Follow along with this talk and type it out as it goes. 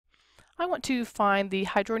I want to find the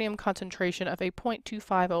hydronium concentration of a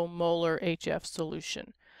 0.250 molar HF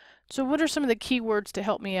solution. So what are some of the keywords to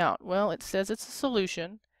help me out? Well, it says it's a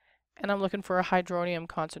solution, and I'm looking for a hydronium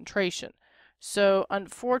concentration. So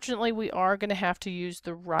unfortunately, we are going to have to use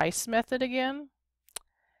the Rice method again.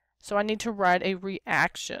 So I need to write a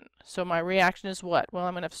reaction. So my reaction is what? Well,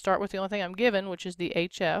 I'm going to start with the only thing I'm given, which is the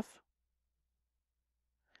HF.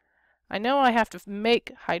 I know I have to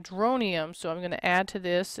make hydronium, so I'm going to add to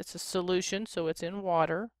this. It's a solution, so it's in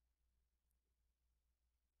water.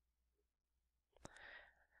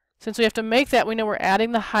 Since we have to make that, we know we're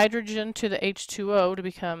adding the hydrogen to the H2O to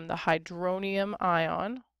become the hydronium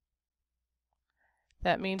ion.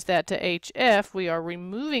 That means that to HF, we are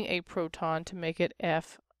removing a proton to make it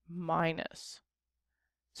F minus.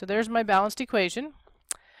 So there's my balanced equation.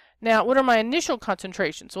 Now, what are my initial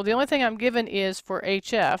concentrations? Well, the only thing I'm given is for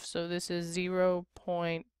HF, so this is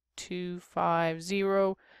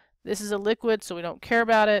 0.250. This is a liquid, so we don't care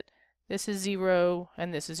about it. This is 0,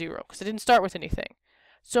 and this is 0, because I didn't start with anything.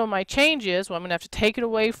 So my change is, well, I'm going to have to take it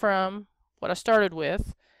away from what I started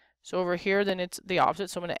with. So over here, then it's the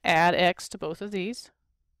opposite, so I'm going to add x to both of these.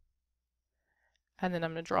 And then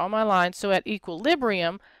I'm going to draw my line. So at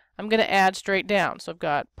equilibrium, I'm going to add straight down. So I've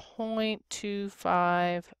got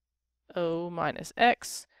 0.250 minus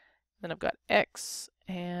x, then I've got x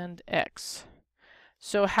and x.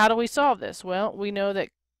 So how do we solve this? Well, we know that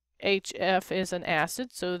HF is an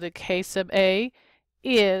acid, so the K sub A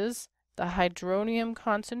is the hydronium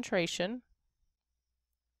concentration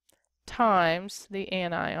times the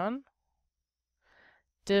anion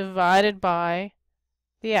divided by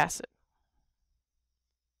the acid.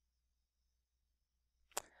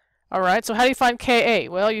 Alright, so how do you find Ka?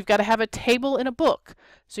 Well, you've got to have a table in a book.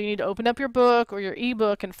 So you need to open up your book or your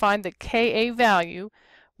ebook and find the Ka value,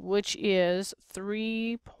 which is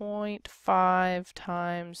 3.5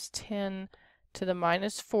 times 10 to the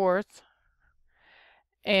minus 4th.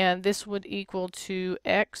 And this would equal to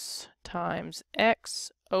x times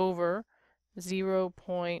x over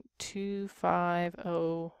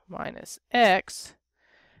 0.250 minus x.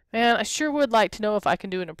 Man, I sure would like to know if I can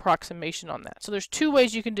do an approximation on that. So there's two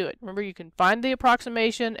ways you can do it. Remember, you can find the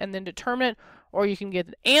approximation and then determine it, or you can get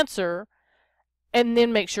an answer and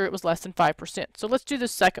then make sure it was less than 5%. So let's do the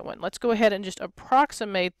second one. Let's go ahead and just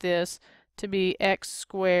approximate this to be x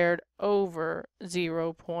squared over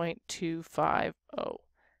 0.250.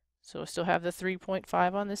 So I still have the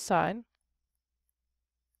 3.5 on this side.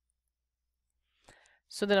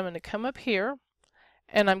 So then I'm going to come up here,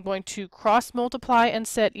 and I'm going to cross multiply and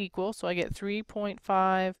set equal. So I get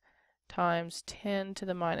 3.5 times 10 to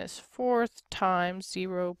the minus 4th times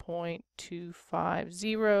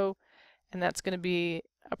 0.250, and that's going to be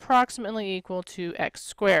approximately equal to x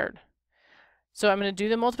squared. So I'm going to do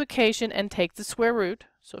the multiplication and take the square root.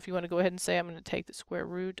 So if you want to go ahead and say I'm going to take the square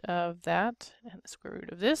root of that and the square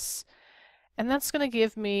root of this, and that's going to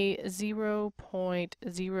give me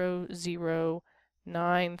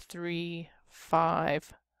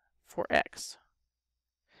 0.00935 for x.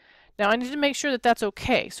 Now I need to make sure that that's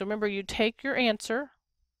okay. So remember, you take your answer,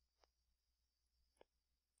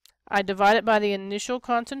 I divide it by the initial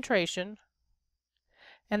concentration,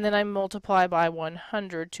 and then I multiply by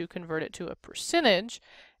 100 to convert it to a percentage.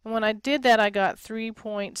 And when I did that, I got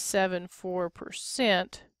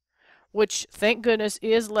 3.74%, which, thank goodness,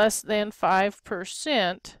 is less than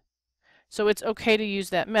 5%. So it's okay to use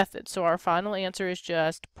that method. So our final answer is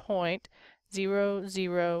just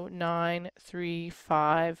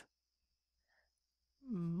 0.00935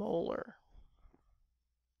 molar.